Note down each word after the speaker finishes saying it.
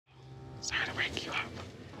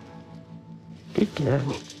Good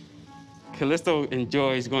girl. Callisto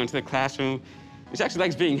enjoys going to the classroom. She actually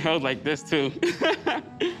likes being held like this, too.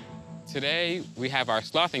 Today, we have our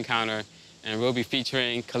sloth encounter, and we'll be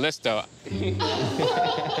featuring Callisto.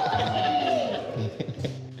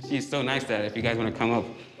 She's so nice that if you guys want to come up,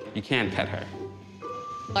 you can pet her.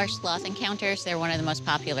 Our sloth encounters, they're one of the most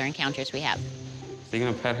popular encounters we have. So you're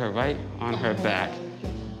gonna pet her right on her back.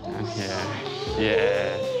 Down here.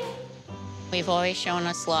 Yeah. We've always shown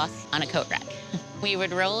a sloth on a coat rack. We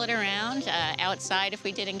would roll it around outside if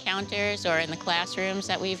we did encounters or in the classrooms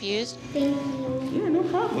that we've used. Yeah, no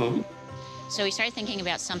problem. So we started thinking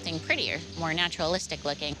about something prettier, more naturalistic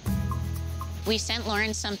looking. We sent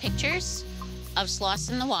Lauren some pictures of sloths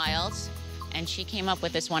in the wild, and she came up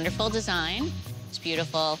with this wonderful design, this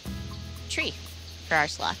beautiful tree for our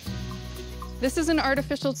sloth. This is an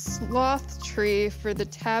artificial sloth tree for the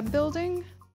Tab building.